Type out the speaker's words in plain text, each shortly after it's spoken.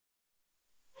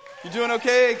You doing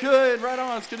okay? Good, right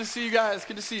on. It's good to see you guys.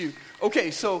 Good to see you.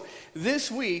 Okay, so this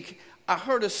week I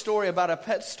heard a story about a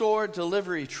pet store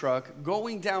delivery truck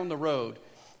going down the road.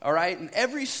 All right, and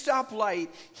every stoplight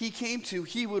he came to,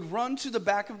 he would run to the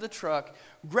back of the truck,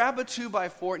 grab a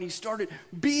 2x4, and he started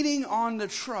beating on the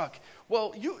truck.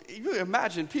 Well, you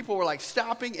imagine people were like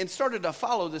stopping and started to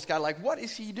follow this guy. Like, what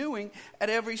is he doing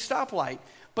at every stoplight?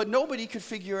 But nobody could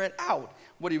figure it out,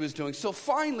 what he was doing. So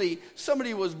finally,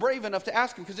 somebody was brave enough to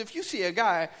ask him, because if you see a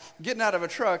guy getting out of a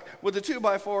truck with a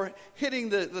 2x4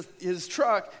 hitting his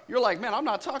truck, you're like, man, I'm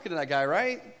not talking to that guy,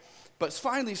 right? But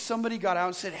finally, somebody got out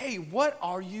and said, hey, what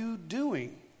are you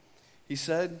doing? He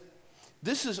said,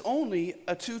 this is only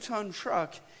a 2-ton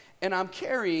truck, and I'm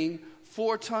carrying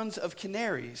 4 tons of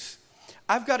canaries.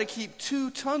 I've got to keep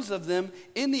 2 tons of them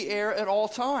in the air at all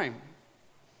time.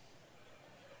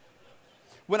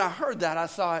 When I heard that, I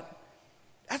thought,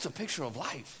 that's a picture of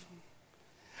life.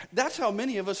 That's how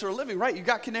many of us are living, right? You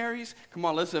got canaries? Come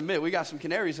on, let's admit, we got some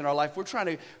canaries in our life. We're trying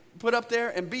to put up there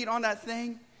and beat on that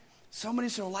thing. So many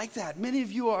are like that. Many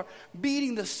of you are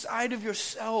beating the side of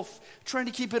yourself, trying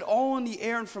to keep it all in the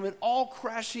air and from it all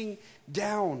crashing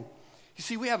down. You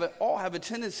see, we all have a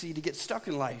tendency to get stuck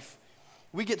in life.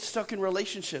 We get stuck in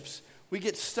relationships. We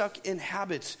get stuck in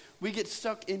habits. We get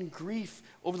stuck in grief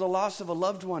over the loss of a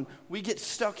loved one. We get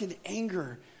stuck in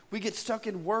anger. We get stuck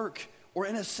in work or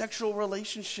in a sexual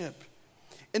relationship.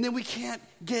 And then we can't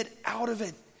get out of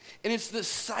it. And it's the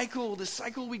cycle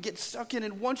we get stuck in.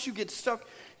 And once you get stuck,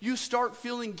 you start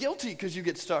feeling guilty because you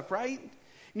get stuck, right? And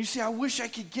you say, I wish I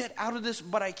could get out of this,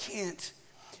 but I can't.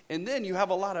 And then you have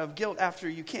a lot of guilt after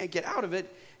you can't get out of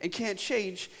it and can't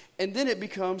change. And then it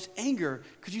becomes anger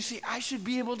because you say, I should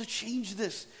be able to change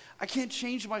this. I can't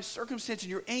change my circumstance.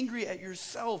 And you're angry at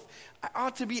yourself. I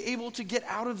ought to be able to get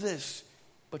out of this,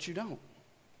 but you don't.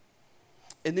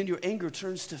 And then your anger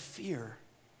turns to fear.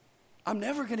 I'm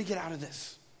never going to get out of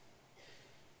this.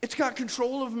 It's got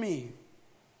control of me.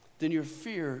 Then your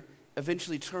fear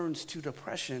eventually turns to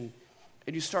depression,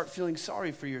 and you start feeling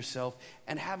sorry for yourself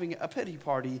and having a pity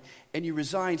party, and you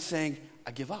resign saying,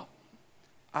 I give up.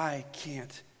 I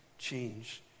can't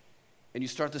change. And you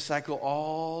start the cycle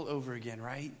all over again,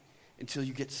 right? Until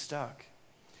you get stuck.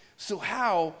 So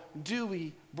how do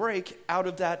we break out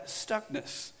of that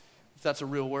stuckness? If that's a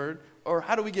real word. Or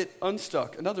how do we get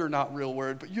unstuck? Another not real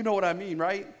word, but you know what I mean,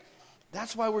 right?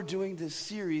 That's why we're doing this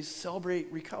series,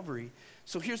 Celebrate Recovery.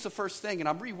 So here's the first thing, and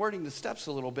I'm rewording the steps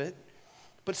a little bit.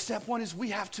 But step 1 is we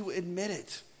have to admit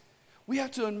it. We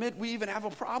have to admit we even have a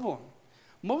problem.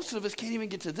 Most of us can't even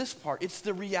get to this part. It's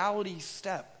the reality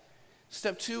step.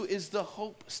 Step 2 is the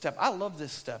hope step. I love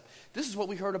this step. This is what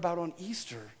we heard about on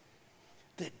Easter.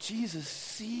 That Jesus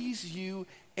sees you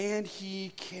and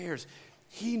he cares.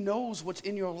 He knows what's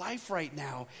in your life right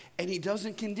now, and he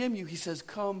doesn't condemn you. He says,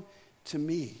 come to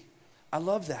me. I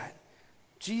love that.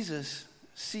 Jesus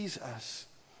sees us.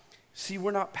 See,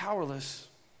 we're not powerless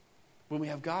when we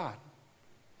have God.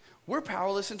 We're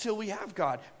powerless until we have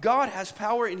God. God has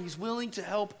power, and he's willing to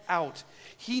help out.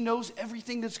 He knows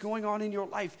everything that's going on in your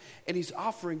life, and he's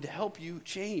offering to help you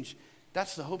change.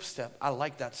 That's the hope step. I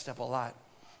like that step a lot.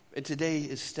 And today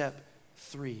is step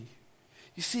 3.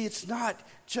 You see, it's not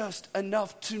just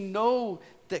enough to know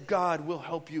that God will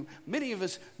help you. Many of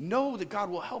us know that God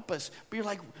will help us, but you're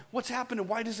like, what's happening?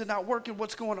 Why does it not work? And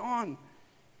what's going on?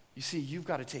 You see, you've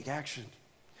got to take action.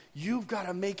 You've got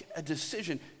to make a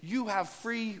decision. You have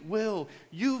free will.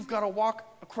 You've got to walk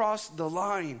across the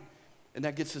line. And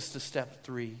that gets us to step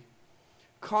 3.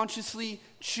 Consciously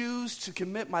choose to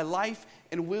commit my life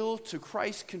and will to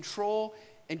Christ's control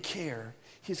and care.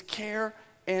 His care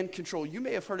and control. You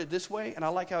may have heard it this way, and I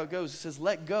like how it goes. It says,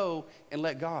 let go and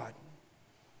let God.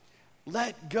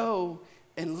 Let go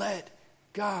and let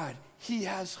God. He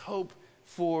has hope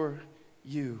for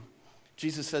you.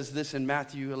 Jesus says this in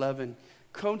Matthew 11.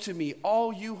 Come to me,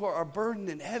 all you who are burdened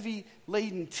and heavy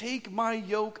laden. Take my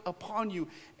yoke upon you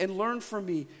and learn from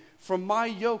me. From my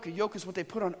yoke, a yoke is what they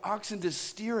put on oxen to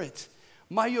steer it.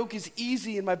 My yoke is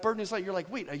easy and my burden is light. You're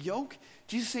like, wait, a yoke?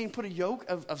 Jesus saying put a yoke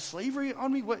of slavery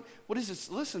on me? What is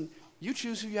this? Listen, you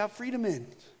choose who you have freedom in.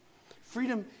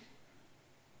 Freedom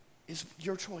is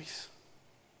your choice.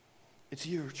 It's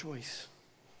your choice.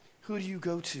 Who do you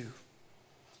go to?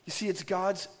 You see, it's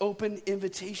God's open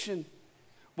invitation,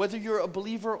 whether you're a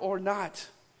believer or not.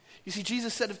 You see,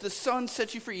 Jesus said, if the Son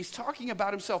sets you free, he's talking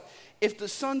about himself. If the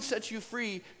Son sets you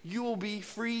free, you will be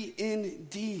free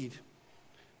indeed.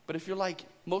 But if you're like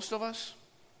most of us,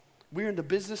 we're in the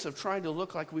business of trying to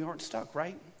look like we aren't stuck,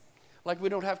 right? Like we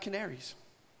don't have canaries.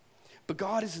 But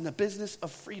God is in the business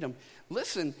of freedom.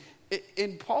 Listen,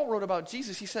 And Paul wrote about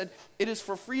Jesus. He said, it is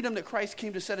for freedom that Christ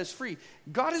came to set us free.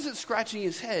 God isn't scratching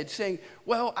his head saying,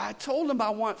 well, I told them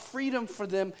I want freedom for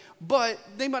them, but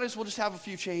they might as well just have a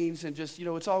few chains and just,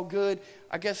 it's all good.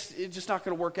 I guess it's just not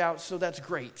going to work out, so that's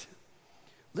great.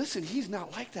 Listen, he's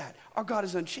not like that. Our God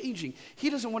is unchanging. He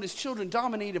doesn't want his children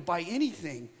dominated by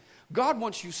anything. God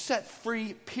wants you set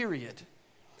free, period.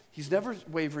 He's never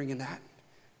wavering in that.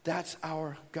 That's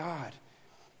our God.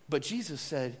 But Jesus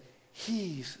said,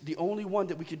 he's the only one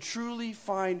that we can truly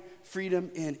find freedom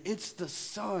in. It's the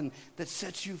Son that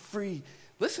sets you free.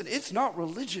 Listen, it's not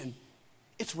religion.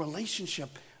 It's relationship.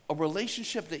 A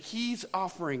relationship that he's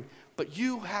offering. But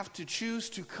you have to choose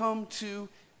to come to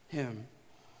him.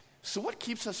 So what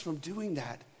keeps us from doing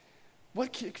that?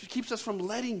 What keeps us from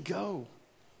letting go?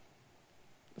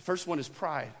 The first one is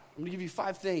pride. I'm going to give you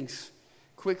 5 things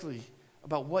quickly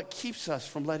about what keeps us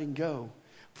from letting go.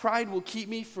 Pride will keep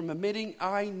me from admitting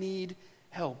I need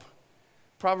help.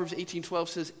 Proverbs 18:12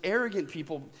 says, arrogant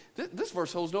people, this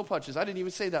verse holds no punches. I didn't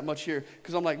even say that much here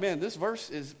because I'm like, man, this verse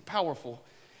is powerful.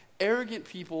 Arrogant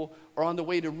people are on the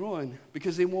way to ruin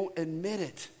because they won't admit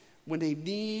it when they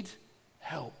need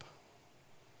help.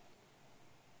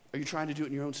 Are you trying to do it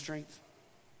in your own strength?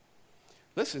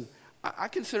 Listen, I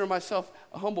consider myself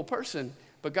a humble person,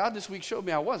 but God this week showed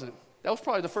me I wasn't. That was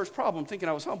probably the first problem, thinking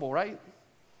I was humble, right?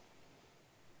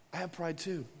 I have pride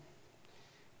too.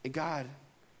 And God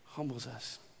humbles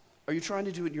us. Are you trying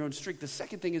to do it in your own strength? The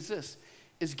second thing is this,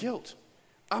 is guilt.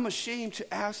 I'm ashamed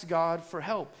to ask God for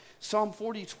help. Psalm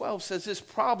 40:12 says this,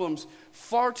 problems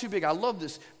far too big. I love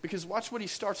this because watch what he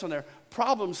starts on there.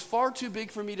 Problems far too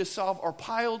big for me to solve are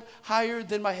piled higher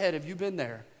than my head. Have you been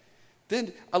there?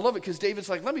 Then I love it because David's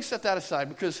like, let me set that aside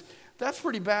because that's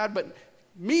pretty bad. But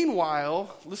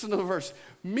meanwhile, listen to the verse.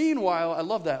 Meanwhile, I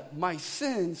love that. My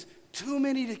sins, too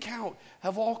many to count,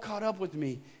 have all caught up with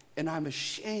me, and I'm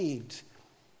ashamed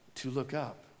to look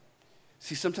up.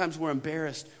 See, sometimes we're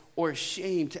embarrassed or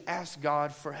ashamed to ask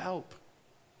God for help.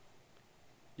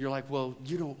 You're like, well,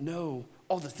 you don't know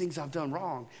all the things I've done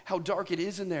wrong, how dark it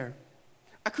is in there.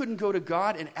 I couldn't go to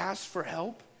God and ask for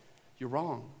help. You're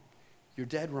wrong. You're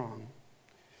dead wrong.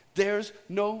 There's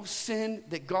no sin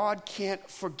that God can't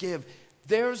forgive.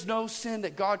 There's no sin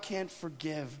that God can't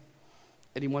forgive.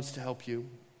 And he wants to help you.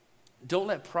 Don't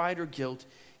let pride or guilt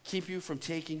keep you from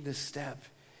taking this step.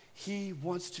 He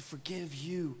wants to forgive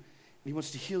you. He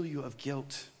wants to heal you of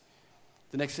guilt.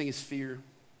 The next thing is fear.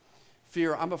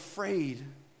 Fear, I'm afraid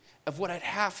of what I'd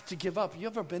have to give up. You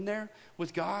ever been there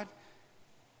with God?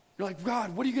 You're like,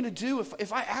 God, what are you going to do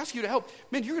if I ask you to help?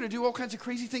 Man, you're going to do all kinds of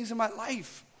crazy things in my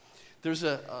life. There's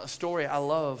a story I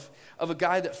love of a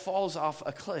guy that falls off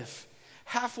a cliff.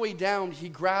 Halfway down, he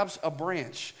grabs a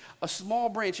branch, a small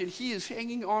branch, and he is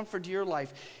hanging on for dear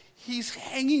life. He's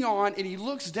hanging on, and he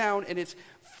looks down, and it's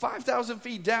 5,000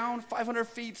 feet down, 500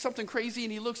 feet, something crazy,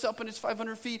 and he looks up, and it's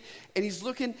 500 feet, and he's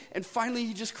looking, and finally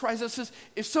he just cries out and says,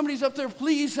 if somebody's up there,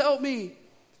 please help me.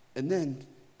 And then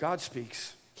God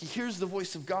speaks. He hears the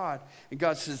voice of God, and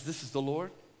God says, this is the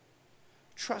Lord.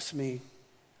 Trust me.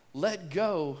 Let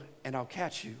go, and I'll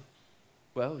catch you.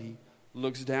 Well, he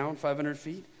looks down 500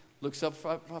 feet, looks up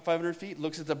 500 feet,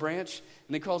 looks at the branch,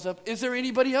 and then calls up, is there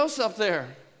anybody else up there?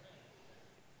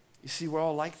 You see, we're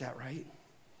all like that, right?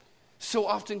 So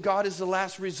often God is the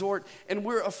last resort, and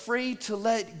we're afraid to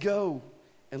let go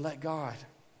and let God.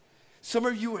 Some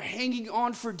of you are hanging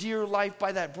on for dear life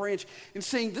by that branch and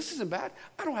saying, this isn't bad.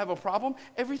 I don't have a problem.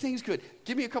 Everything's good.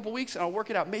 Give me a couple weeks and I'll work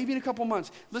it out. Maybe in a couple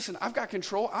months. Listen, I've got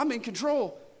control. I'm in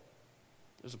control.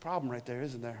 There's a problem right there,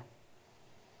 isn't there?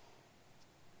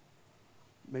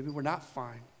 Maybe we're not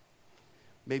fine.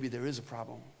 Maybe there is a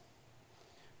problem.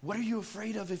 What are you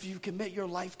afraid of if you commit your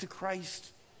life to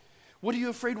Christ? What are you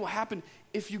afraid will happen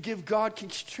if you give God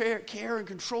care and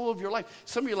control of your life?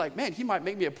 Some of you are like, man, he might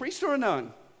make me a priest or a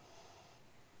nun.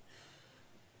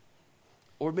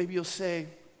 Or maybe you'll say,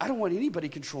 I don't want anybody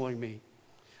controlling me.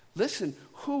 Listen,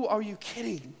 who are you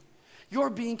kidding?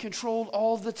 You're being controlled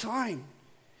all the time.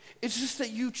 It's just that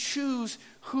you choose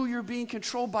who you're being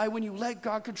controlled by when you let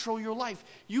God control your life.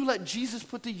 You let Jesus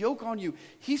put the yoke on you.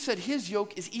 He said his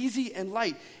yoke is easy and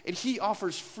light, and he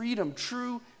offers freedom,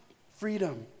 true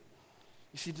freedom.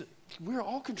 You see, we're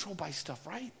all controlled by stuff,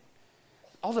 right?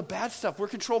 All the bad stuff. We're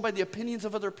controlled by the opinions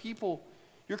of other people.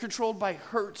 You're controlled by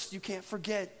hurts you can't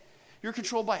forget. You're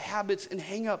controlled by habits and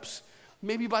hang-ups.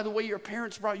 Maybe by the way your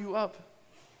parents brought you up.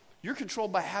 You're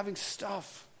controlled by having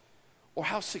stuff. Or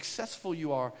how successful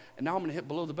you are. And now I'm going to hit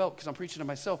below the belt because I'm preaching to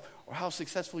myself. Or how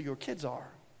successful your kids are.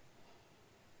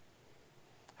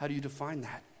 How do you define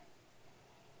that?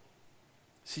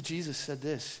 See, Jesus said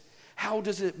this. How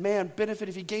does a man benefit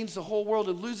if he gains the whole world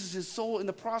and loses his soul in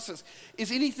the process?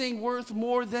 Is anything worth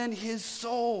more than his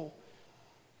soul?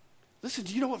 Listen,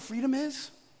 do you know what freedom is?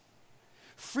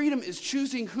 Freedom is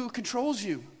choosing who controls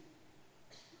you.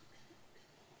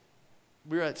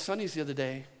 We were at Sunny's the other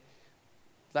day,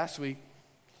 last week,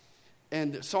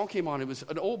 and a song came on. It was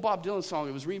an old Bob Dylan song.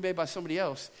 It was remade by somebody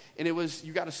else, and it was,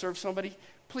 you got to serve somebody.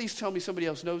 Please tell me somebody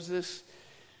else knows this,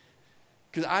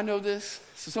 because I know this.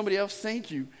 So somebody else, thank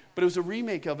you. But it was a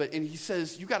remake of it, and he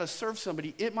says, you got to serve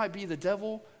somebody. It might be the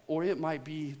devil, or it might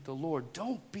be the Lord.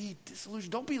 Don't be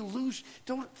disillusioned.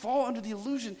 Don't fall under the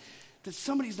illusion that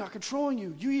somebody's not controlling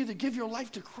you. You either give your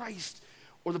life to Christ,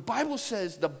 or the Bible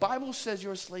says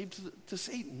you're a slave to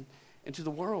Satan and to the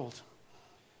world.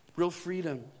 Real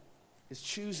freedom is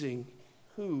choosing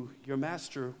who your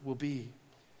master will be.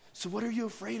 So what are you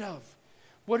afraid of?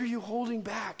 What are you holding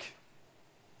back?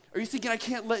 Are you thinking, I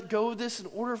can't let go of this in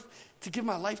order to give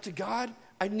my life to God?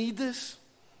 I need this.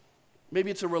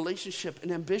 Maybe it's a relationship,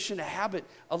 an ambition, a habit,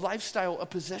 a lifestyle, a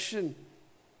possession.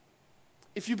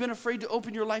 If you've been afraid to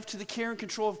open your life to the care and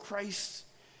control of Christ,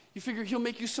 you figure he'll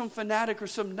make you some fanatic or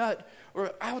some nut,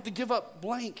 or I have to give up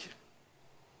blank.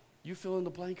 You fill in the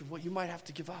blank of what you might have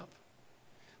to give up.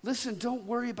 Listen, don't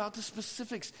worry about the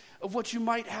specifics of what you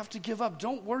might have to give up.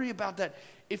 Don't worry about that.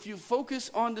 If you focus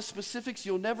on the specifics,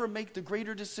 you'll never make the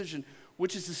greater decision,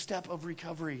 which is the step of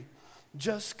recovery.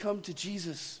 Just come to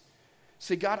Jesus.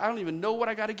 Say, God, I don't even know what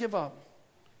I got to give up,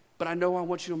 but I know I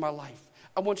want you in my life.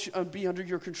 I want you to be under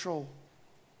your control,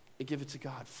 and give it to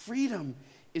God. Freedom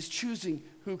is choosing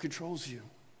who controls you.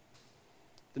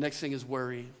 The next thing is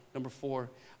worry. Number 4,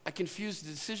 I confuse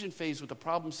the decision phase with the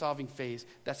problem-solving phase.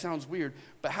 That sounds weird,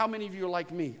 but how many of you are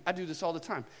like me? I do this all the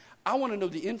time. I want to know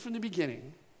the end from the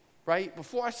beginning, right?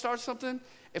 Before I start something,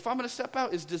 if I'm going to step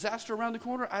out, is disaster around the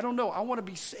corner? I don't know. I want to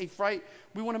be safe, right?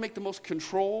 We want to make the most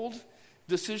controlled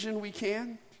decision we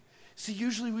can. See,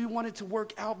 usually we want it to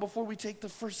work out before we take the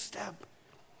first step.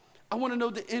 I want to know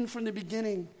the end from the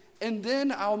beginning, and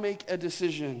then I'll make a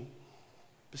decision.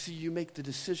 But see, you make the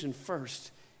decision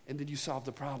first, and then you solve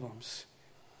the problems.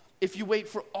 If you wait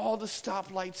for all the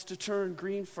stoplights to turn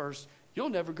green first, you'll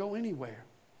never go anywhere.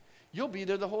 You'll be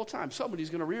there the whole time. Somebody's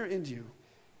going to rear end you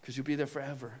because you'll be there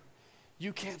forever.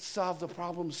 You can't solve the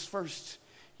problems first.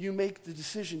 You make the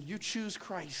decision. You choose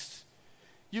Christ.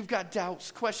 You've got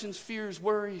doubts, questions, fears,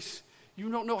 worries.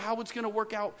 You don't know how it's going to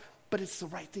work out, but it's the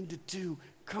right thing to do.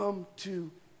 Come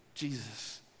to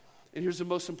Jesus. And here's the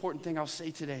most important thing I'll say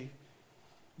today.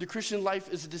 The Christian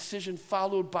life is a decision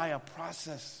followed by a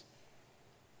process.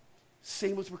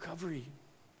 Same with recovery.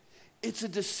 It's a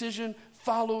decision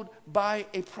followed by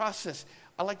a process.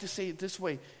 I like to say it this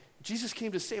way. Jesus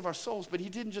came to save our souls, but he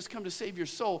didn't just come to save your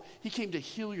soul. He came to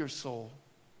heal your soul.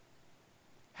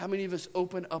 How many of us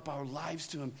open up our lives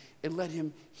to him and let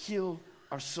him heal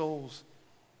our souls?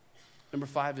 Number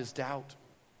 5 is doubt.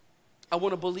 I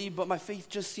want to believe, but my faith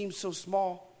just seems so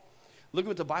small. Look at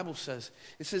what the Bible says.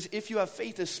 It says, if you have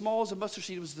faith as small as a mustard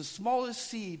seed, it was the smallest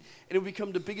seed, and it will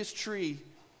become the biggest tree.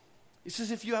 It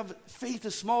says, if you have faith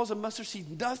as small as a mustard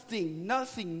seed, no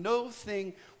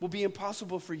thing will be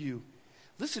impossible for you.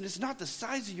 Listen, it's not the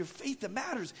size of your faith that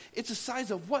matters. It's the size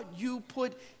of what you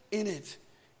put in it.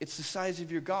 It's the size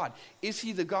of your God. Is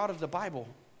he the God of the Bible?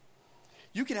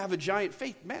 You can have a giant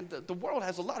faith. Man, the world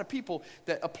has a lot of people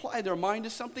that apply their mind to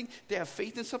something. They have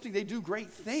faith in something. They do great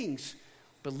things.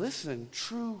 But listen,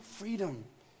 true freedom.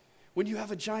 When you have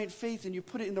a giant faith and you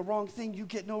put it in the wrong thing, you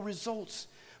get no results.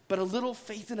 But a little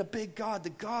faith in a big God,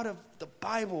 the God of the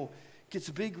Bible, gets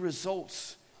big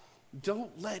results.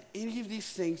 Don't let any of these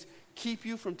things keep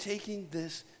you from taking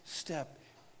this step.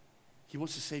 He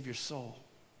wants to save your soul.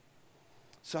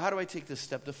 So how do I take this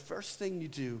step? The first thing you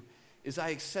do is I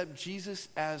accept Jesus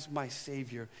as my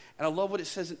Savior. And I love what it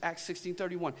says in Acts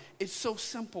 16:31. It's so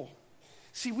simple.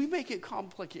 See, we make it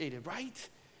complicated, right?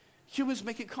 Humans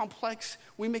make it complex.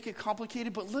 We make it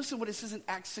complicated. But listen what it says in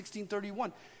Acts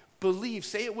 16:31. Believe.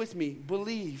 Say it with me.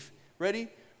 Believe. Ready?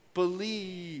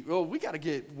 Believe. Oh, we got to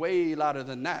get way louder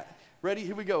than that. Ready?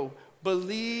 Here we go.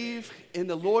 Believe in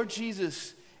the Lord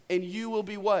Jesus, and you will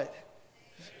be what?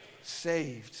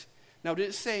 Saved. Now, did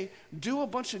it say, do a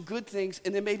bunch of good things,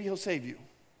 and then maybe he'll save you?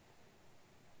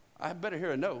 I better hear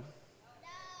a no. No.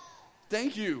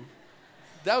 Thank you.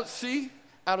 See?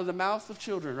 Out of the mouth of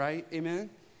children, right? Amen?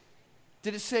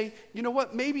 Did it say, you know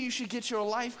what? Maybe you should get your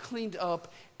life cleaned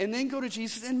up, and then go to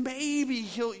Jesus, and maybe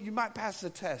you might pass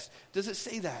the test. Does it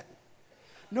say that?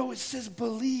 No, it says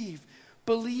believe.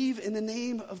 Believe in the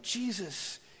name of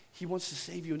Jesus. He wants to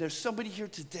save you. And there's somebody here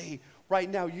today, right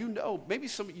now, maybe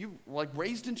some of you like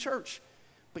raised in church,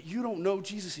 but you don't know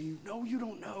Jesus, and you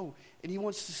don't know, and he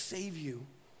wants to save you.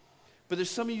 But there's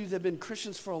some of you that have been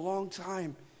Christians for a long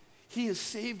time. He has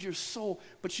saved your soul,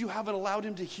 but you haven't allowed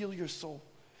him to heal your soul.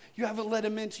 You haven't let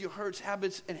him into your hurts,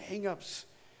 habits, and hang-ups.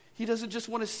 He doesn't just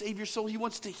want to save your soul. He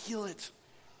wants to heal it.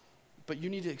 But you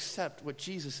need to accept what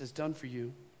Jesus has done for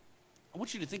you. I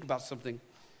want you to think about something.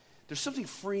 There's something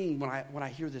freeing when I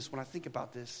hear this, when I think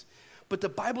about this. But the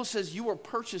Bible says you are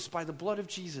purchased by the blood of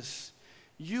Jesus.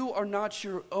 You are not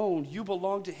your own. You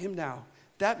belong to him now.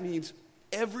 That means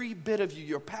every bit of you,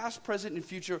 your past, present, and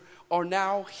future, are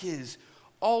now his.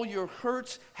 All your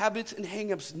hurts, habits, and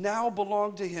hang-ups now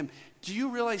belong to him. Do you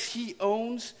realize he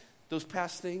owns those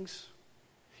past things?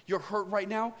 You're hurt right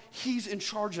now. He's in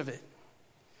charge of it.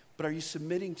 But are you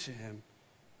submitting to him,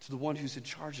 to the one who's in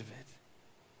charge of it?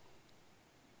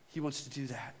 He wants to do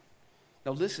that.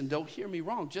 Now listen, don't hear me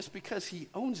wrong. Just because he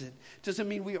owns it doesn't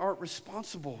mean we aren't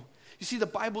responsible. You see, the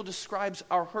Bible describes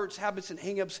our hurts, habits, and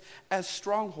hang-ups as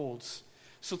strongholds.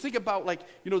 So think about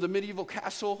the medieval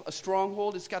castle, a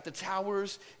stronghold. It's got the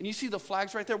towers, and you see the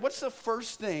flags right there. What's the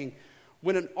first thing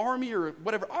when an army or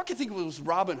whatever, all I can think of was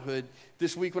Robin Hood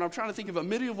this week when I'm trying to think of a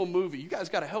medieval movie. You guys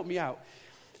got to help me out.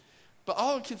 But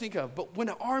all I can think of, but when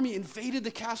an army invaded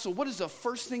the castle, what is the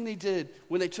first thing they did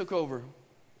when they took over?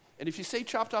 And if you say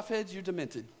chopped off heads, you're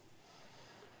demented.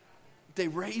 They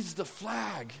raised the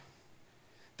flag.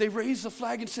 They raised the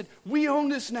flag and said, we own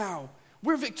this now.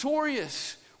 We're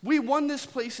victorious. We won this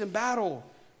place in battle.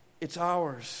 It's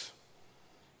ours.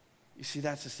 You see,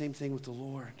 that's the same thing with the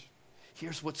Lord.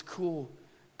 Here's what's cool.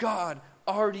 God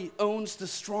already owns the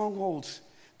strongholds,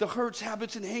 the hurts,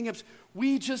 habits, and hang-ups.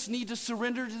 We just need to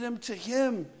surrender to them to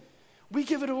him. We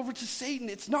give it over to Satan.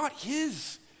 It's not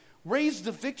his. Raise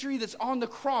the victory that's on the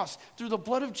cross through the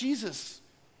blood of Jesus.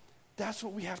 That's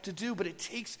what we have to do, but it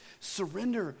takes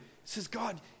surrender. It says,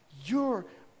 God, your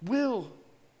will,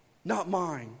 not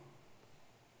mine.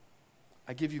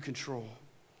 I give you control.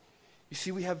 You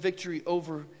see, we have victory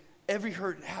over every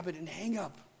hurt, habit, and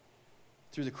hang-up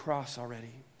through the cross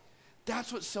already.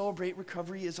 That's what Celebrate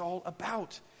Recovery is all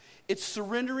about. It's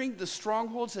surrendering the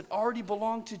strongholds that already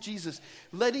belong to Jesus,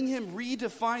 letting him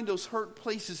redefine those hurt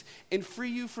places and free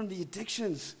you from the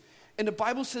addictions. And the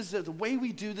Bible says that the way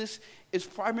we do this is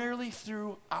primarily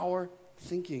through our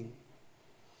thinking.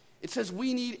 It says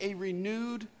we need a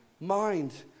renewed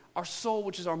mind, our soul,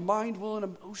 which is our mind, will,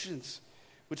 and emotions,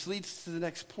 which leads to the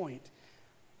next point.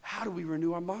 How do we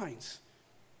renew our minds?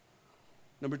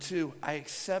 Number 2, I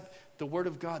accept the Word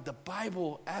of God, the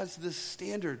Bible, as the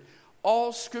standard.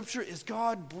 All Scripture is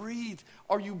God-breathed.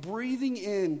 Are you breathing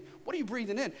in? What are you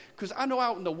breathing in? Because I know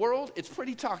out in the world, it's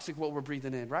pretty toxic what we're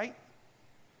breathing in, right?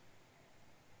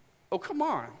 Oh, come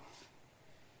on.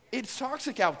 It's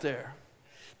toxic out there.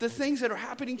 The things that are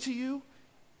happening to you,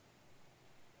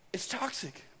 it's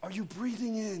toxic. Are you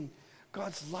breathing in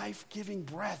God's life-giving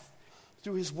breath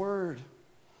through his Word?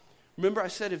 Remember I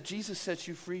said if Jesus sets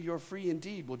you free, you're free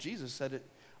indeed. Well, Jesus said it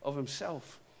of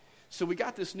himself. So we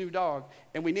got this new dog,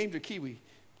 and we named her Kiwi.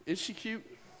 Isn't she cute?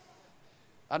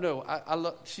 I know. I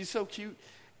love. She's so cute.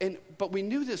 But we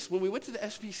knew this when we went to the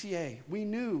SPCA. We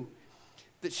knew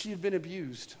that she had been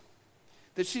abused,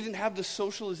 that she didn't have the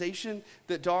socialization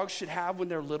that dogs should have when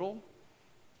they're little,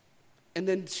 and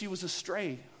then she was a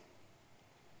stray.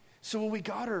 So when we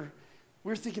got her,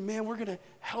 we were thinking, man, we're going to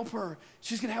help her.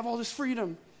 She's going to have all this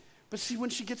freedom. But see, when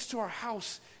she gets to our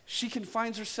house, she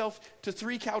confines herself to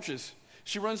 3 couches.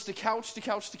 She runs to couch to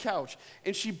couch to couch,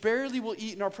 and she barely will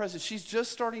eat in our presence. She's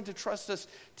just starting to trust us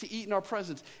to eat in our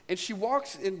presence. And she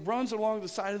walks and runs along the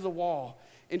side of the wall.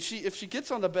 And if she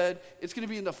gets on the bed, it's going to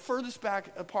be in the furthest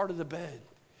back part of the bed.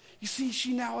 You see,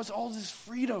 she now has all this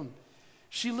freedom.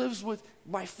 She lives with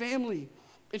my family,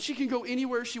 and she can go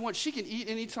anywhere she wants. She can eat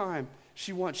anytime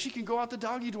she wants. She can go out the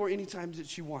doggy door anytime that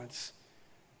she wants.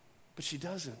 But she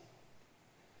doesn't.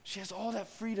 She has all that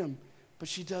freedom, but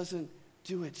she doesn't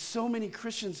do it. So many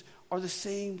Christians are the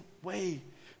same way.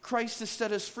 Christ has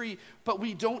set us free, but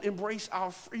we don't embrace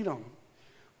our freedom.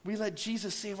 We let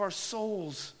Jesus save our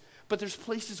souls, but there's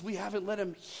places we haven't let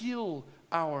him heal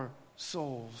our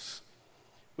souls.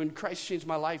 When Christ changed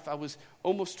my life, I was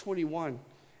almost 21,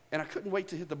 and I couldn't wait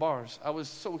to hit the bars. I was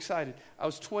so excited. I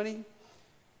was 20,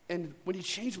 and when he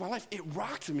changed my life, it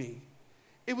rocked me.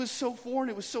 It was so foreign.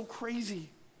 It was so crazy.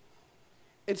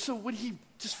 And so when he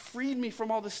just freed me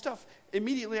from all this stuff,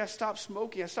 immediately I stopped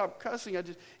smoking. I stopped cussing.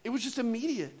 It was just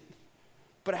immediate.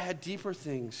 But I had deeper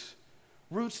things,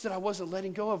 roots that I wasn't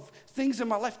letting go of, things in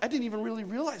my life I didn't even really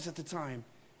realize at the time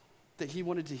that he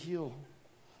wanted to heal.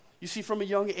 You see, from a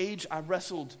young age, I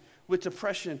wrestled with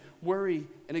depression, worry,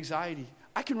 and anxiety.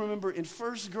 I can remember in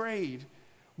first grade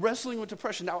Wrestling with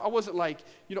depression. Now, I wasn't like,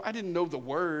 I didn't know the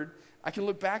word. I can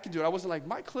look back and do it. I wasn't like,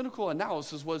 my clinical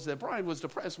analysis was that Brian was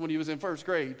depressed when he was in first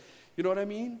grade. You know what I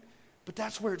mean? But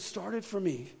that's where it started for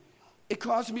me. It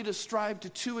caused me to strive to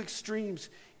two extremes,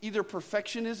 either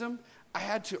perfectionism, I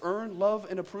had to earn love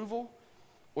and approval,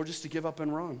 or just to give up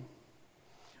and run.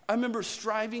 I remember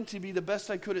striving to be the best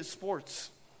I could at sports.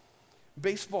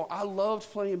 Baseball, I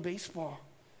loved playing baseball,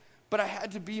 but I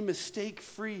had to be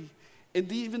mistake-free.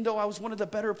 And even though I was one of the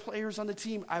better players on the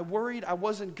team, I worried I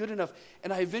wasn't good enough,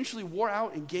 and I eventually wore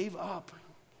out and gave up.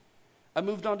 I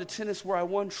moved on to tennis where I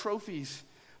won trophies,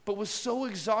 but was so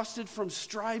exhausted from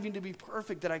striving to be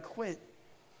perfect that I quit.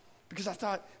 Because I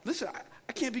thought, listen,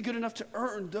 I can't be good enough to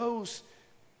earn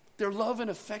their love and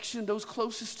affection, those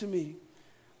closest to me.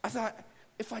 I thought,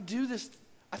 if I do this,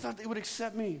 I thought they would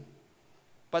accept me.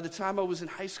 By the time I was in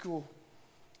high school,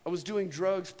 I was doing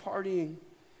drugs, partying.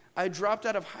 I had dropped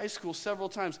out of high school several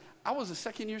times. I was a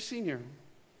second-year senior.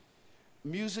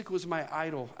 Music was my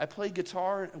idol. I played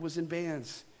guitar and was in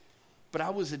bands. But I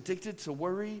was addicted to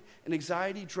worry and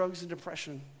anxiety, drugs, and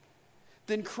depression.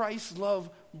 Then Christ's love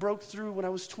broke through when I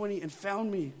was 20 and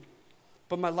found me.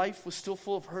 But my life was still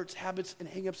full of hurts, habits, and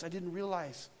hang-ups I didn't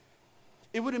realize.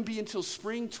 It wouldn't be until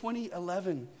spring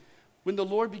 2011 when the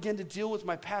Lord began to deal with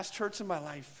my past hurts in my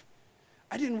life.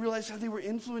 I didn't realize how they were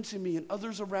influencing me and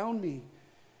others around me.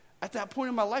 At that point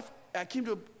in my life, I came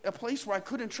to a place where I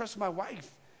couldn't trust my wife.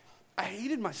 I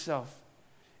hated myself.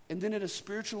 And then at a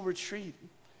spiritual retreat,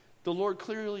 the Lord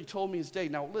clearly told me his day.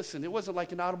 Now listen, it wasn't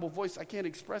like an audible voice. I can't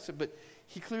express it, but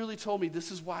he clearly told me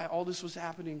this is why all this was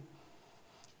happening.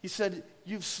 He said,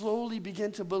 you've slowly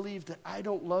begun to believe that I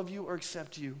don't love you or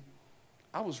accept you.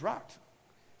 I was rocked.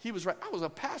 He was right. I was a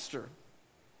pastor,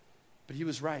 but he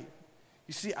was right.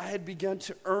 You see, I had begun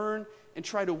to earn and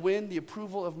try to win the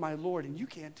approval of my Lord, and you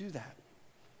can't do that.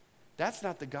 That's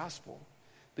not the gospel.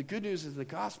 The good news of the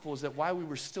gospel is that while we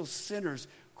were still sinners,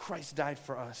 Christ died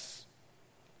for us.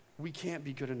 We can't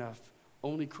be good enough.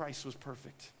 Only Christ was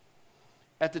perfect.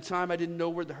 At the time, I didn't know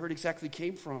where the hurt exactly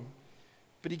came from,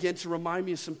 but he began to remind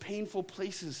me of some painful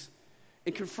places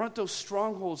and confront those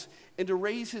strongholds and to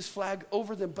raise his flag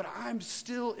over them, but I'm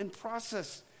still in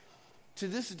process. To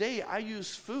this day, I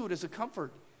use food as a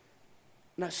comfort,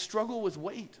 and I struggle with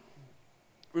weight.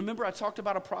 Remember I talked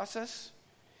about a process?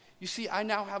 You see, I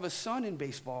now have a son in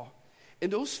baseball,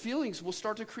 and those feelings will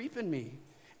start to creep in me,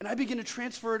 and I begin to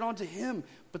transfer it onto him,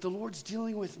 but the Lord's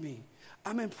dealing with me.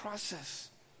 I'm in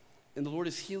process, and the Lord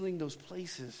is healing those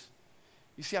places.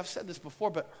 You see, I've said this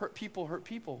before, but hurt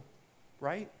people,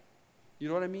 right? You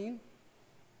know what I mean?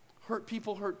 Hurt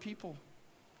people.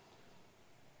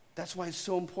 That's why it's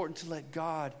so important to let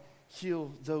God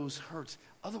heal those hurts.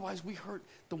 Otherwise, we hurt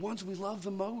the ones we love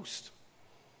the most.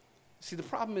 See, the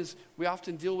problem is we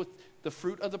often deal with the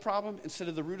fruit of the problem instead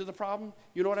of the root of the problem.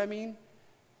 You know what I mean?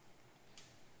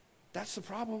 That's the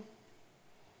problem.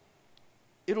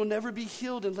 It'll never be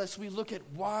healed unless we look at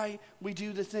why we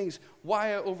do the things,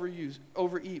 why I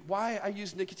overeat, why I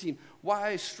use nicotine, why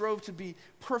I strove to be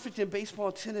perfect in baseball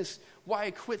and tennis, why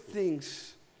I quit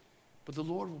things. But the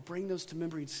Lord will bring those to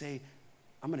memory and say,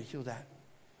 I'm going to heal that.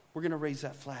 We're going to raise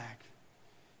that flag.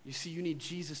 You see, you need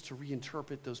Jesus to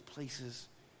reinterpret those places.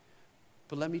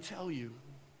 But let me tell you,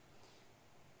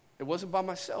 it wasn't by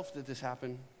myself that this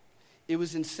happened. It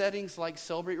was in settings like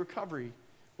Celebrate Recovery,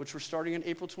 which we're starting on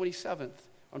April 27th,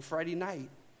 on Friday night,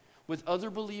 with other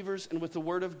believers and with the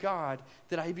Word of God,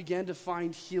 that I began to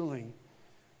find healing.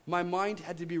 My mind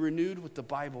had to be renewed with the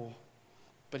Bible.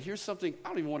 But here's something, I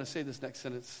don't even want to say this next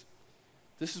sentence.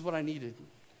 This is what I needed.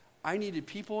 I needed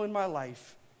people in my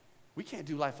life. We can't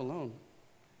do life alone.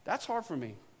 That's hard for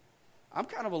me. I'm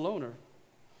kind of a loner.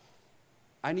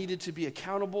 I needed to be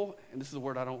accountable, and this is a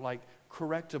word I don't like,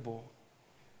 correctable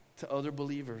to other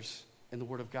believers in the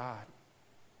Word of God.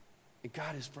 And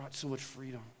God has brought so much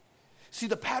freedom. See,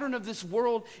 the pattern of this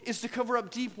world is to cover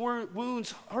up deep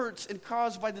wounds, hurts, and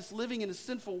caused by this living in a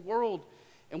sinful world.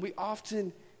 And we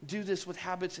often do this with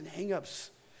habits and hang-ups.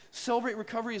 Celebrate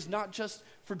Recovery is not just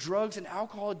for drugs and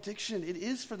alcohol addiction. It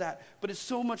is for that, but it's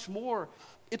so much more.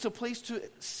 It's a place to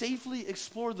safely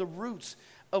explore the roots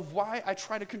of why I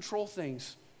try to control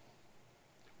things,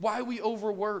 why we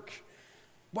overwork,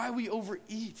 why we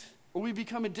overeat, or we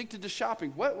become addicted to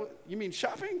shopping. What? You mean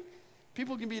shopping?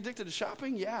 People can be addicted to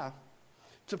shopping? Yeah.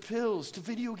 To pills, to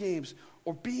video games,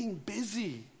 or being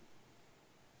busy.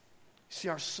 See,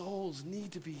 our souls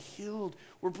need to be healed.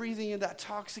 We're breathing in that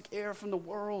toxic air from the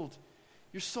world.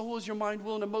 Your soul is your mind,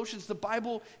 will, and emotions. The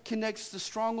Bible connects the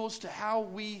strongholds to how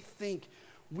we think.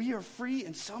 We are free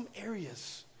in some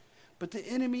areas, but the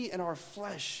enemy and our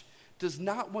flesh does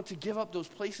not want to give up those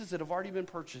places that have already been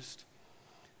purchased.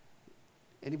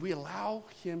 And we allow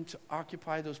him to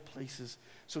occupy those places.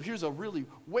 So here's a really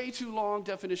way too long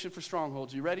definition for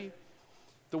strongholds. You ready?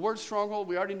 The word stronghold,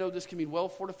 we already know this can mean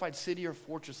well-fortified city or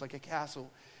fortress, like a castle.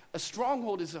 A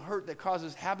stronghold is a hurt that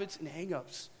causes habits and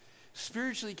hang-ups.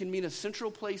 Spiritually, it can mean a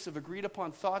central place of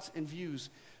agreed-upon thoughts and views.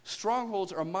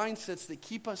 Strongholds are mindsets that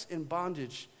keep us in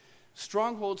bondage.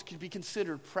 Strongholds can be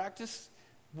considered practice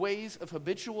ways of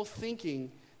habitual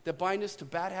thinking that bind us to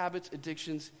bad habits,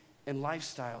 addictions, and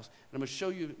lifestyles. And I'm going to show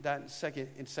you that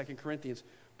in 2 Corinthians.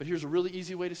 But here's a really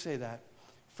easy way to say that.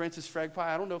 Francis Fragpie,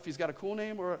 I don't know if he's got a cool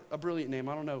name or a brilliant name,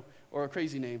 I don't know, or a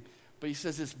crazy name. But he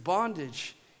says this: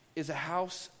 bondage is a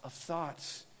house of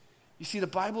thoughts. You see, the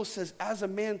Bible says, as a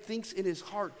man thinks in his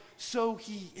heart, so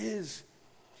he is.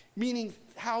 Meaning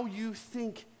how you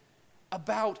think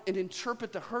about and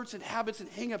interpret the hurts and habits and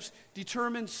hangups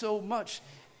determine so much.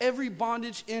 Every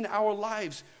bondage in our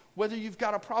lives, whether you've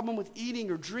got a problem with eating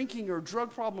or drinking or a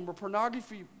drug problem or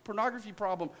pornography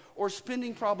problem or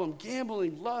spending problem,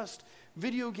 gambling, lust,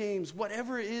 video games,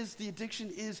 whatever it is the addiction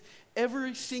is,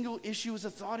 every single issue is a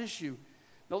thought issue.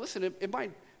 Now listen, it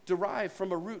might derive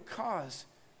from a root cause,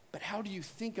 but how do you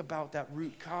think about that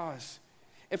root cause?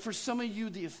 And for some of you,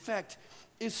 the effect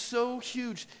is so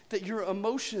huge that your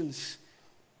emotions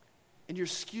and your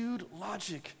skewed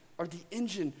logic are the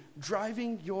engine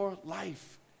driving your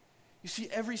life. You see,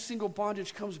 every single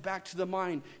bondage comes back to the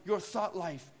mind, your thought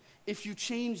life. If you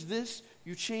change this,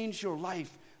 you change your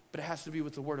life, but it has to be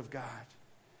with the Word of God.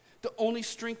 The only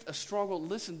strength a stronghold,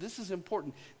 listen, this is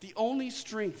important. The only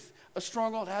strength a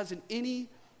stronghold has in any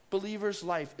believer's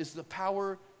life is the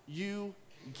power you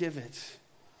give it.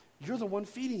 You're the one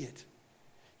feeding it.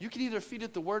 You can either feed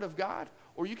it the Word of God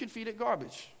or you can feed it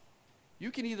garbage.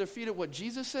 You can either feed it what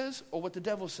Jesus says or what the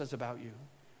devil says about you.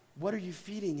 What are you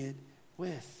feeding it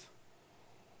with?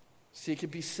 See, it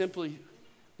could be simply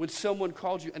when someone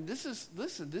called you, and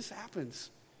this happens.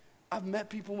 I've met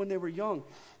people when they were young.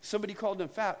 Somebody called them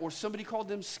fat, or somebody called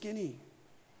them skinny,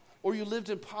 or you lived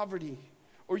in poverty,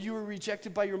 or you were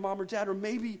rejected by your mom or dad, or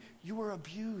maybe you were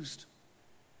abused.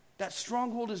 That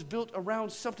stronghold is built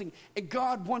around something, and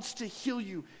God wants to heal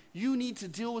you. You need to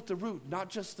deal with the root, not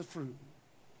just the fruit.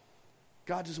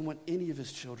 God doesn't want any of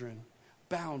his children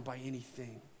bound by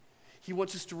anything. He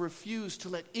wants us to refuse to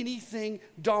let anything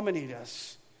dominate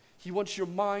us. He wants your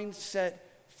mind set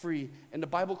free. And the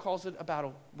Bible calls it a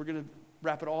battle. We're going to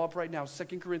wrap it all up right now.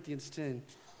 2 Corinthians 10.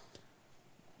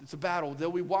 It's a battle. Though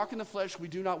we walk in the flesh, we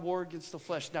do not war against the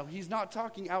flesh. Now, he's not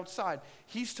talking outside.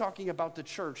 He's talking about the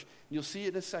church. You'll see it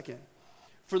in a second.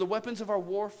 For the weapons of our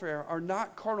warfare are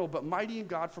not carnal, but mighty in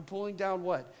God for pulling down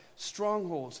what?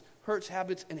 Strongholds, hurts,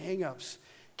 habits, and hang-ups.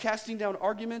 Casting down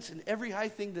arguments and every high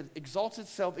thing that exalts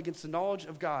itself against the knowledge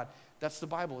of God. That's the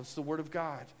Bible. It's the Word of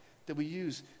God that we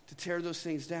use to tear those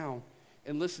things down.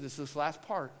 And listen, it's this last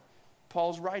part.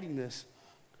 Paul's writing this.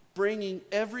 Bringing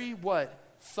every what?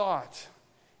 Thought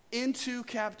into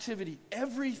captivity.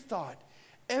 Every thought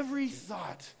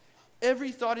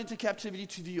into captivity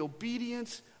to the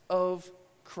obedience of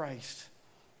Christ.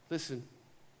 Listen,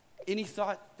 any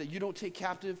thought that you don't take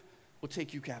captive will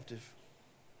take you captive.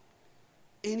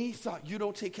 Any thought you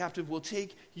don't take captive will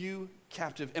take you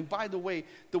captive. And by the way,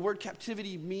 the word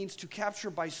captivity means to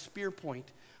capture by spear point,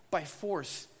 by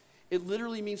force. It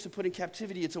literally means to put in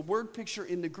captivity. It's a word picture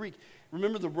in the Greek.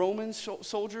 Remember the Roman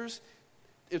soldiers?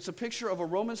 It's a picture of a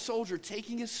Roman soldier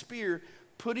taking a spear,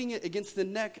 putting it against the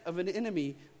neck of an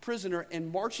enemy prisoner,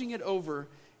 and marching it over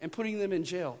and putting them in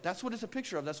jail. That's what it's a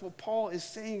picture of. That's what Paul is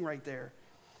saying right there.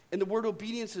 And the word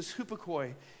obedience is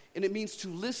hupakoi, and it means to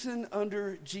listen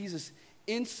under Jesus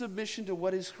in submission to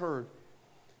what is heard.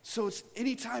 So it's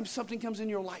anytime something comes in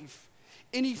your life,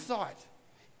 any thought,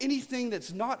 anything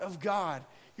that's not of God,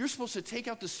 you're supposed to take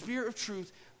out the spear of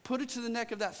truth, put it to the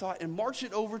neck of that thought, and march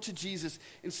it over to Jesus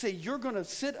and say, you're going to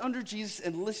sit under Jesus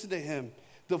and listen to him.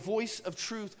 The voice of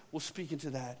truth will speak into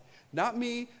that. Not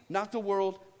me, not the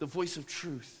world, the voice of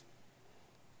truth.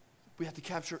 We have to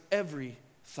capture every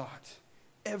thought.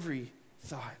 Every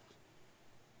thought.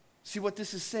 See, what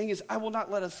this is saying is, I will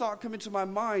not let a thought come into my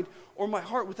mind or my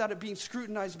heart without it being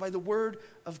scrutinized by the Word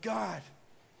of God.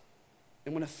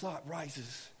 And when a thought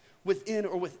rises, within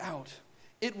or without,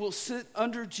 it will sit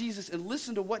under Jesus and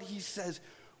listen to what he says.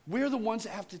 We're the ones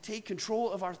that have to take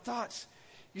control of our thoughts.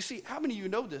 You see, how many of you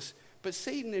know this? But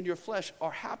Satan and your flesh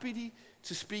are happy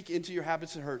to speak into your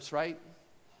habits and hurts, right?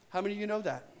 How many of you know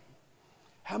that?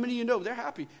 How many of you know they're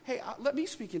happy? Hey, let me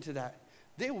speak into that.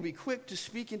 They will be quick to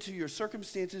speak into your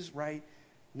circumstances right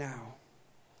now.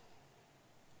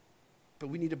 But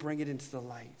we need to bring it into the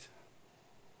light.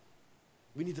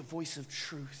 We need the voice of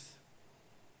truth.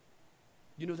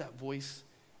 You know that voice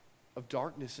of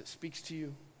darkness that speaks to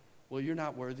you. Well, you're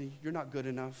not worthy. You're not good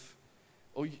enough.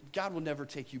 Oh, God will never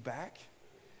take you back.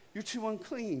 You're too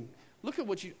unclean. Look at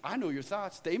I know your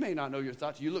thoughts. They may not know your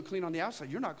thoughts. You look clean on the outside.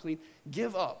 You're not clean.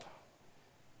 Give up.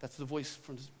 That's the voice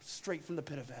straight from the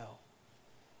pit of hell.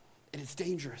 And it's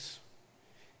dangerous.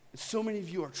 And so many of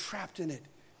you are trapped in it.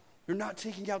 You're not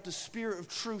taking out the spirit of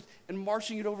truth and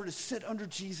marching it over to sit under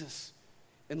Jesus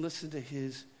and listen to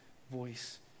his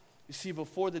voice. You see,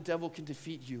 before the devil can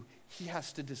defeat you, he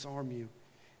has to disarm you.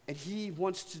 And he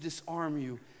wants to disarm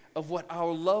you of what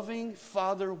our loving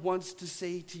Father wants to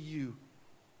say to you.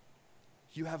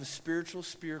 You have a spiritual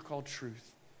spear called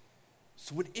truth.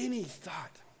 So when any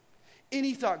thought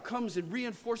comes and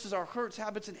reinforces our hurts,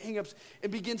 habits, and hang-ups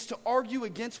and begins to argue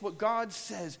against what God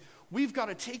says, we've got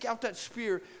to take out that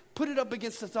spear, put it up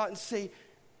against the thought and say,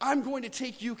 I'm going to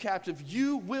take you captive.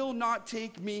 You will not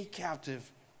take me captive.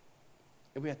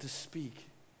 And we have to speak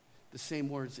the same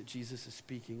words that Jesus is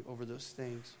speaking over those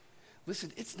things.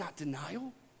 Listen, it's not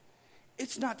denial.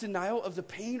 It's not denial of the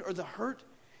pain or the hurt.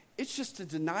 It's just a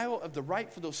denial of the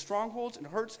right for those strongholds and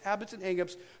hurts, habits, and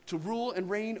hang-ups to rule and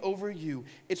reign over you.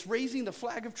 It's raising the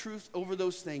flag of truth over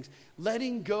those things.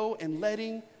 Letting go and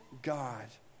letting God.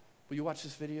 Will you watch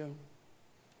this video?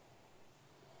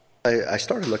 I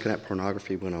started looking at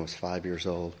pornography when I was 5 years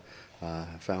old. I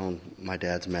found my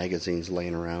dad's magazines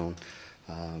laying around,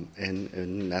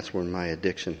 and that's when my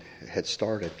addiction had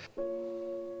started.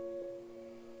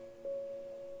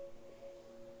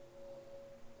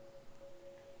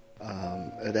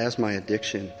 And as my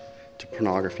addiction to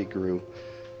pornography grew,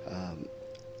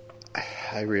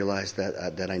 I realized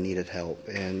that I needed help,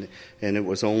 and it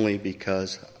was only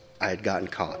because I had gotten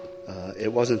caught.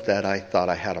 It wasn't that I thought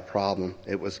I had a problem.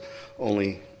 It was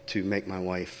only to make my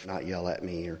wife not yell at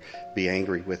me or be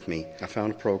angry with me. I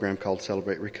found a program called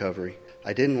Celebrate Recovery.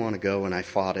 I didn't want to go, and I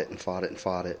fought it,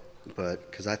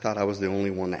 but because I thought I was the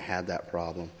only one that had that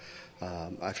problem.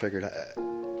 I figured,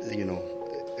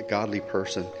 a godly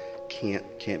person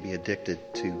can't be addicted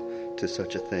to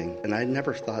such a thing. And I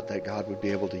never thought that God would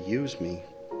be able to use me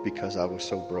because I was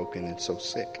so broken and so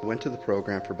sick. I went to the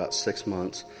program for about 6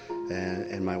 months,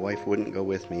 and my wife wouldn't go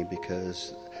with me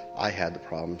because I had the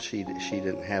problem. She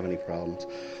didn't have any problems.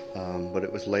 But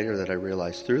it was later that I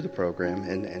realized through the program,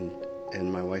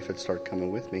 and my wife had started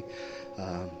coming with me,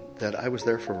 that I was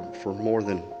there for more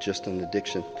than just an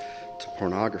addiction to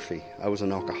pornography. I was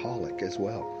an alcoholic as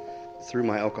well. Through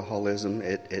my alcoholism,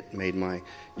 it made my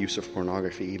use of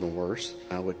pornography even worse.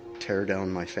 I would tear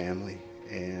down my family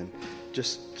and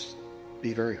just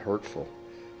be very hurtful,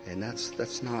 and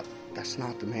that's not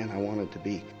the man I wanted to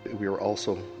be. We were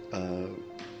also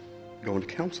going to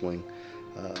counseling,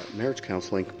 marriage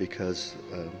counseling, because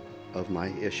of my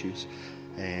issues,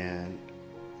 and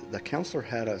the counselor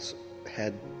had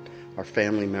our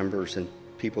family members and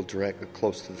people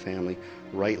close to the family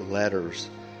write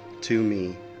letters to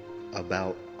me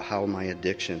about how my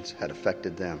addictions had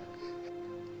affected them.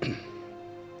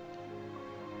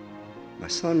 My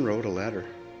son wrote a letter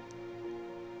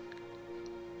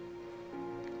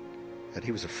that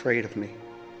he was afraid of me,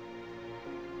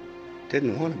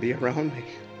 didn't want to be around me,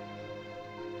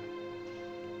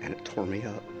 and it tore me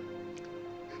up.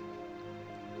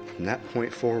 From that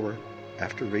point forward,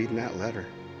 after reading that letter,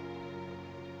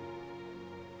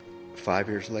 5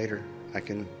 years later, I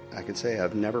can say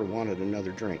I've never wanted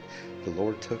another drink. The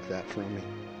Lord took that from me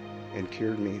and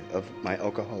cured me of my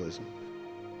alcoholism.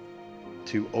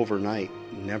 To overnight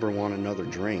never want another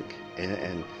drink,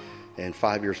 and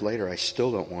 5 years later I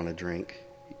still don't want to drink.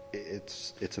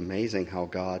 It's amazing how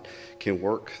God can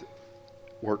work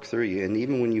through you, and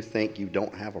even when you think you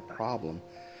don't have a problem,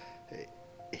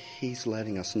 He's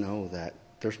letting us know that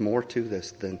there's more to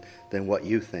this than what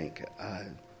you think.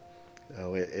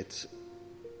 It's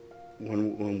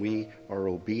when we are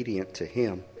obedient to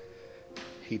Him,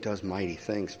 He does mighty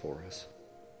things for us.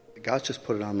 God's just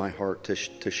put it on my heart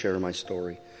to share my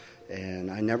story.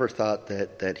 And I never thought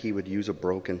that He would use a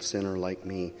broken sinner like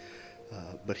me.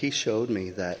 But He showed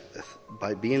me that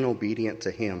by being obedient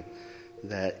to Him,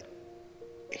 that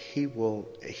He's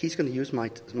going to use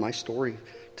my story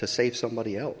to save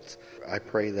somebody else. I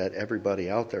pray that everybody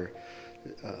out there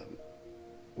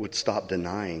would stop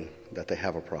denying that they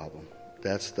have a problem.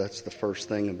 That's the first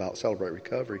thing about Celebrate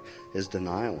Recovery is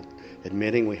denial,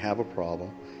 admitting we have a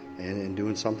problem and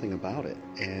doing something about it.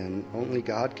 And only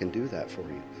God can do that for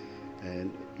you.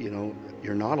 And,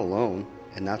 you're not alone,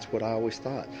 and that's what I always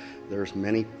thought. There's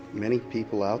many, many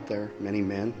people out there, many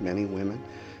men, many women,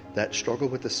 that struggle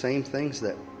with the same things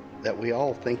that we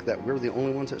all think that we're the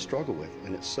only ones that struggle with,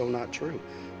 and it's so not true.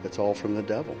 It's all from the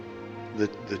devil.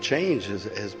 The change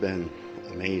has been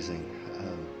amazing.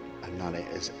 I'm not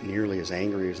as nearly as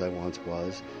angry as I once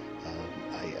was.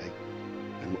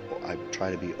 I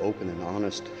try to be open and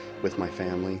honest with my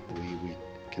family. We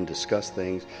can discuss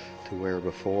things to where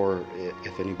before,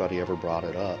 if anybody ever brought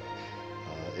it up,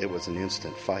 it was an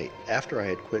instant fight. After I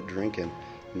had quit drinking,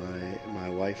 my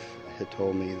wife had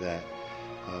told me that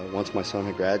once my son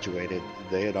had graduated,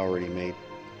 they had already made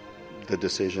the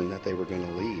decision that they were going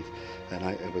to leave. And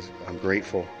I'm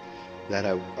grateful that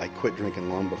I quit drinking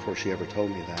long before she ever told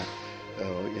me that.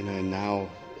 And now,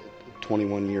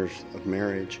 21 years of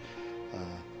marriage,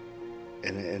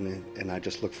 and I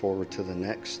just look forward to the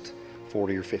next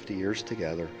 40 or 50 years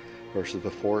together, versus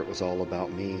before it was all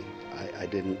about me.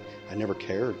 I never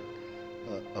cared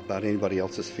about anybody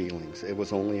else's feelings. It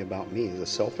was only about me. The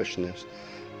selfishness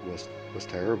was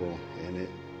terrible, and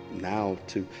now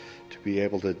to be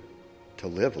able to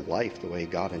live life the way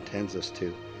God intends us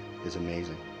to is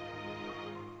amazing.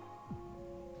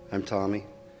 I'm Tommy.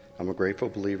 I'm a grateful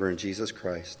believer in Jesus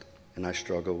Christ, and I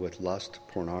struggle with lust,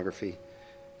 pornography,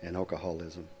 and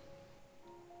alcoholism.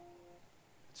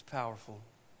 It's powerful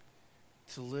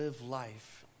to live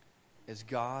life as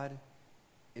God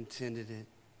intended it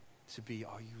to be.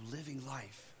 Are you living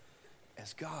life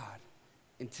as God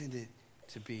intended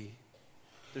to be?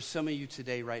 There's some of you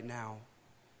today right now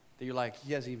that you're like,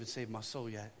 he hasn't even saved my soul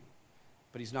yet,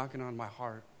 but he's knocking on my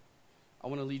heart. I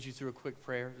want to lead you through a quick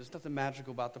prayer. There's nothing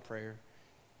magical about the prayer.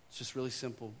 It's just really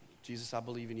simple. Jesus, I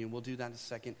believe in you, and we'll do that in a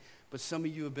second. But some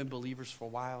of you have been believers for a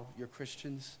while. You're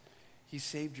Christians. He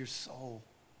saved your soul.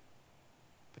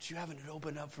 But you haven't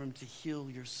opened up for him to heal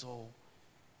your soul.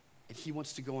 And he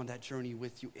wants to go on that journey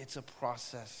with you. It's a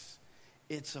process.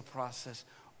 It's a process.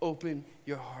 Open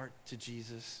your heart to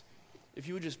Jesus. If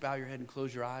you would just bow your head and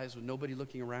close your eyes with nobody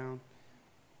looking around.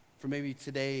 For maybe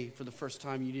today, for the first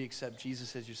time, you need to accept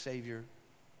Jesus as your Savior.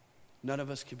 None of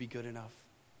us could be good enough.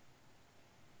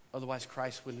 Otherwise,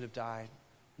 Christ wouldn't have died.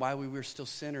 While we were still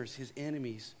sinners, his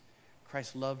enemies,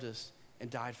 Christ loved us and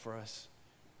died for us.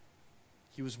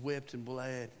 He was whipped and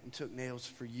bled and took nails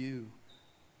for you.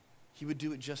 He would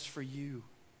do it just for you.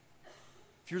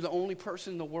 If you're the only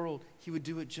person in the world, he would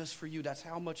do it just for you. That's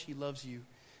how much he loves you.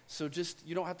 So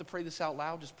you don't have to pray this out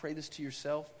loud. Just pray this to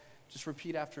yourself. Just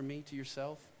repeat after me to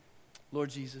yourself. Lord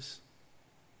Jesus,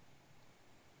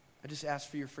 I just ask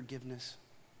for your forgiveness.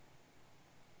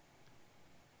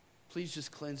 Please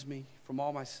just cleanse me from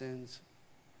all my sins.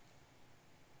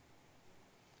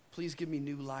 Please give me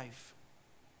new life.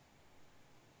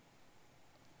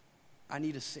 I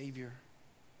need a Savior.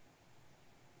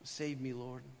 Save me,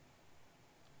 Lord.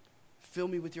 Fill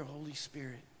me with your Holy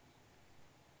Spirit.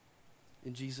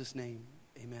 In Jesus' name,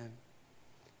 amen.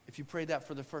 If you prayed that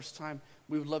for the first time,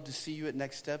 we would love to see you at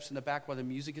Next Steps in the back while the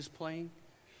music is playing.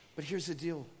 But here's the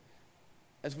deal.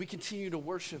 As we continue to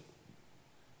worship,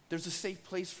 there's a safe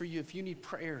place for you if you need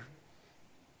prayer.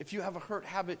 If you have a hurt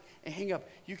habit and hang up,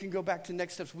 you can go back to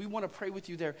Next Steps. We want to pray with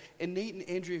you there. And Nate and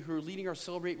Andrea, who are leading our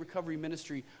Celebrate Recovery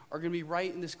ministry, are going to be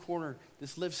right in this corner,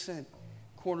 this Live Sent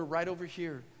corner right over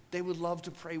here. They would love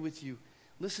to pray with you.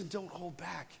 Listen, don't hold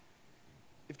back.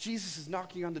 If Jesus is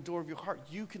knocking on the door of your heart,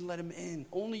 you can let him in.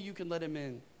 Only you can let him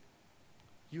in.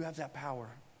 You have that power.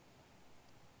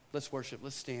 Let's worship.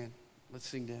 Let's stand. Let's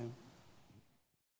sing to him.